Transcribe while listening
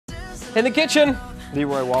In the kitchen,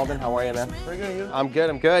 Leroy Walden. How are you, man? Very good, you? I'm good,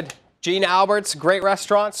 I'm good. Gene Albert's, great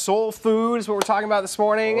restaurant. Soul food is what we're talking about this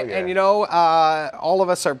morning. Oh, yeah. And you know, all of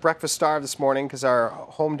us are breakfast starved this morning because our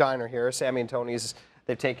home diner here, Sammy and Tony's,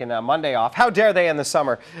 they've taken Monday off. How dare they in the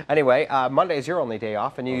summer? Anyway, Monday is your only day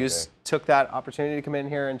off, and you took that opportunity to come in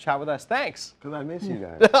here and chat with us. Thanks. Because I miss you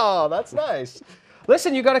guys. Oh, that's nice.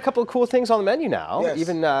 Listen, you got a couple of cool things on the menu now. Yes.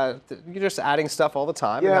 Even you're just adding stuff all the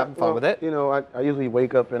time and having fun with it. You know, I usually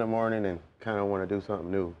wake up in the morning and kind of want to do something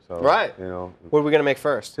new. So, right. You know. What are we going to make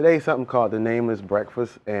first? Today's something called the Nameless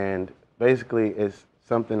Breakfast, and basically it's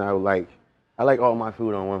something I would like. I like all my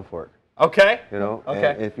food on one fork. Okay. You know.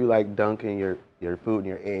 Okay. And if you like dunking your food and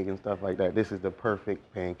your egg and stuff like that, this is the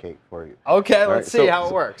perfect pancake for you. Okay, let's see how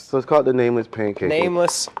it works. So it's called the Nameless Pancake.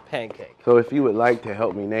 Nameless Pancake. So if you would like to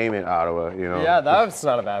help me name it, Ottawa, you know. Yeah, that's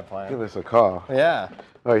not a bad plan. Give us a call. Yeah.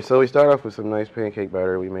 All right, so we start off with some nice pancake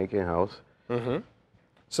batter we make in-house. Mm-hmm.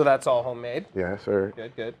 So that's all homemade? Yeah, sir.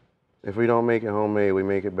 Good, good. If we don't make it homemade, we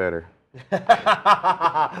make it better. That's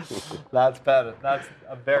better. That's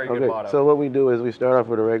a very good motto. So what we do is we start off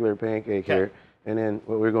with a regular pancake here, and then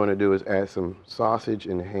what we're going to do is add some sausage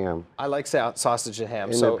and ham. I like sausage and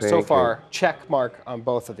ham. In So the far, check mark on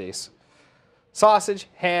both of these. Sausage,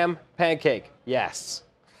 ham, pancake. Yes.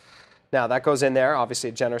 Now that goes in there,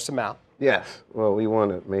 obviously a generous amount. Yes. Well, we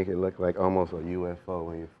want to make it look like almost a UFO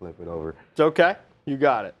when you flip it over. It's okay. You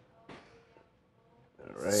got it.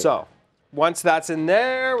 All right. So once that's in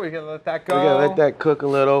there, we're going to let that go. We're going to let that cook a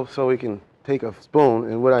little so we can take a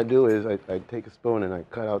spoon. And what I do is I take a spoon and I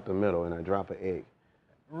cut out the middle and I drop an egg.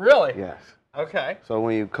 Really? Yes. Okay. So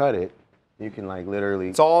when you cut it, you can like literally.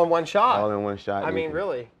 It's all in one shot. All in one shot. I mean,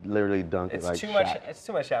 really. Literally dunk it like Shaq. It's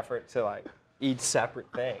too much effort to like eat separate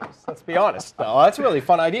things. Let's be honest. No, that's a really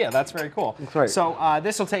fun idea. That's very cool. That's right. So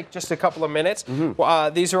this will take just a couple of minutes.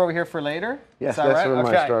 Mm-hmm. These are over here for later? Yes, Is that that's right? for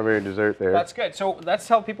my strawberry dessert there. That's good. So let's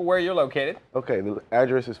tell people where you're located. Okay, the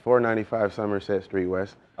address is 495 Somerset Street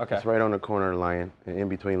West. Okay. It's right on the corner of Lion, and in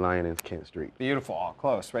between Lion and Kent Street. Beautiful, all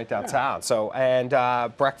close, right downtown. Yeah. So, and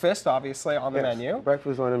breakfast, obviously, on the menu.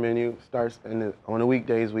 Breakfast on the menu starts, on the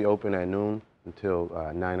weekdays we open at noon until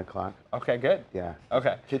 9 o'clock. Okay, good. Yeah.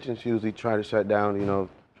 Okay. Kitchens usually try to shut down, you know,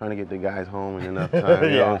 trying to get the guys home in enough time, you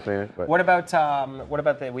know what I'm saying? But what about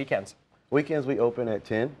the weekends? Weekends we open at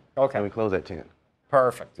 10, okay, and we close at 10.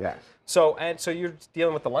 Perfect. Yeah. So you're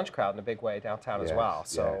dealing with the lunch crowd in a big way downtown as well.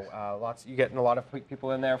 So you getting a lot of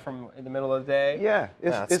people in there from in the middle of the day. Yeah,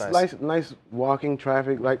 it's nice walking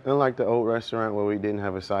traffic. Like unlike the old restaurant where we didn't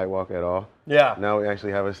have a sidewalk at all. Yeah. Now we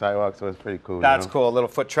actually have a sidewalk, so it's pretty cool. That's cool. A little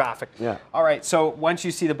foot traffic. Yeah. All right. So once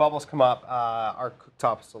you see the bubbles come up, our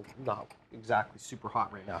cooktop is not exactly super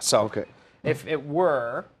hot right now. So if it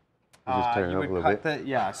were, you would cut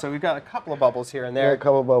the So we've got a couple of bubbles here and there. Yeah, a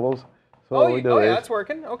couple of bubbles. So what we do is, that's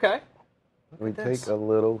working. Okay. We take a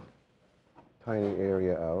little tiny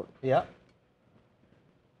area out. Yeah.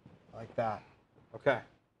 Like that. Okay.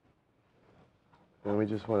 And we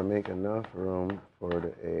just want to make enough room for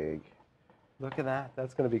the egg. Look at that.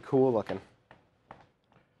 That's going to be cool looking.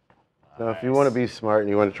 Now, if you want to be smart and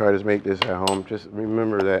you want to try to make this at home, just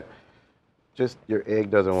remember that just your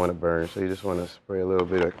egg doesn't want to burn. So you just want to spray a little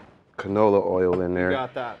bit of canola oil in there. You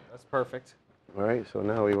got that. That's perfect. All right. So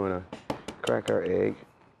now we want to crack our egg.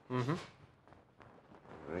 Mm-hmm.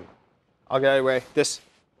 Right. I'll get away. This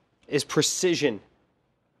is precision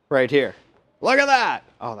right here. Look at that.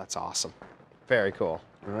 Oh, that's awesome. Very cool.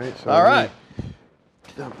 All right. So all right.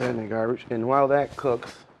 Dump that in the garbage. And while that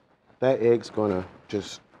cooks, that egg's going to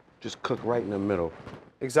just cook right in the middle.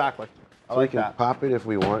 Exactly. So we can pop it if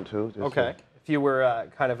we want to. Okay. If you were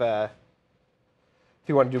if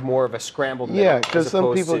you want to do more of a scrambled yeah, because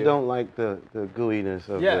some people don't like the gooiness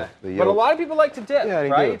of the yolk. But a lot of people like to dip,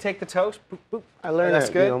 right? Do. You take the toast, boop, boop. I learned that's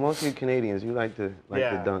that, good. you know, most of you Canadians, you like to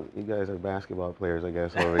dunk. You guys are basketball players, I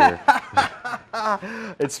guess, over here.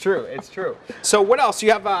 It's true, it's true. So what else?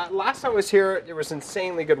 You have, last time I was here, there was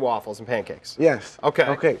insanely good waffles and pancakes. Yes. Okay.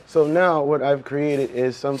 Okay, so now what I've created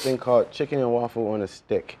is something called chicken and waffle on a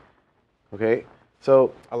stick. Okay?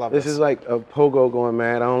 So I love this is like a pogo going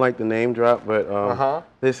mad. I don't like the name drop, but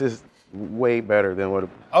this is way better than what a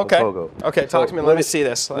pogo. Okay, talk to me. Let me see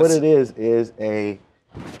this. What it is a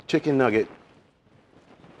chicken nugget.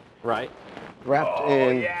 Right. Wrapped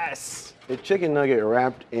in. Yes. A chicken nugget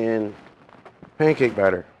wrapped in pancake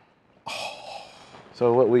batter. Oh.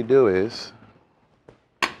 So what we do is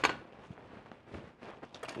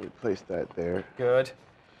we place that there. Good.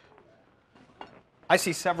 I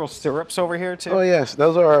see several syrups over here too. Oh yes,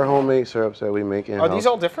 those are our homemade syrups that we make in-house. Are these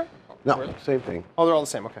all different? No, really? Same thing. Oh, they're all the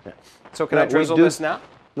same. Okay. So can I drizzle this now?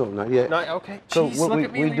 No, not yet. Okay. So Jeez, what look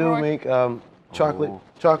at me, we do Leroy. make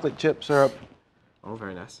chocolate chip syrup. Oh,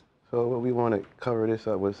 very nice. So we want to cover this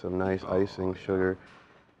up with some nice icing sugar.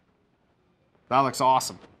 That looks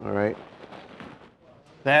awesome. All right.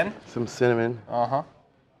 Then? Some cinnamon. Uh-huh.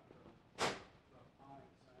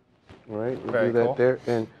 All right, we'll Very do that cool. there.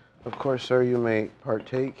 And of course, sir, you may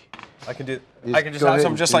partake. I can just go have ahead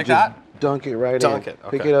some just and like that? Dunk it right in. Dunk it,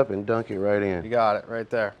 Pick okay. it up and dunk it right in. You got it right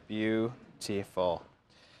there. Beautiful.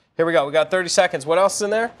 Here we go. We got 30 seconds. What else is in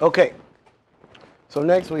there? Okay. So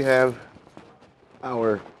next we have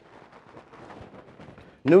our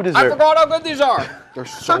new dessert. I forgot how good these are. They're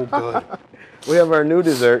so good. We have our new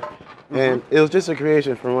dessert, and it was just a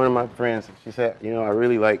creation from one of my friends. She said, you know, I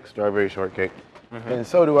really like strawberry shortcake, and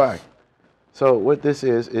so do I. So what this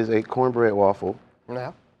is a cornbread waffle.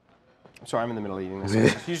 Yeah. I'm sorry, I'm in the middle of eating this.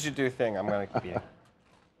 If you should do a thing, I'm going to keep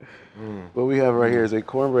eating. What we have right here is a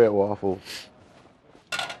cornbread waffle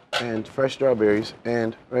and fresh strawberries.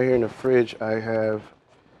 And right here in the fridge, I have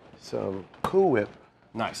some Cool Whip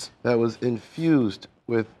Nice. that was infused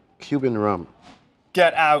with Cuban rum.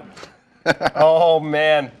 Get out. Oh,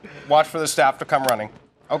 man. Watch for the staff to come running.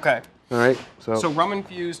 Okay. All right. So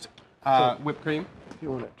rum-infused whipped cream. If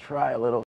you want to try a little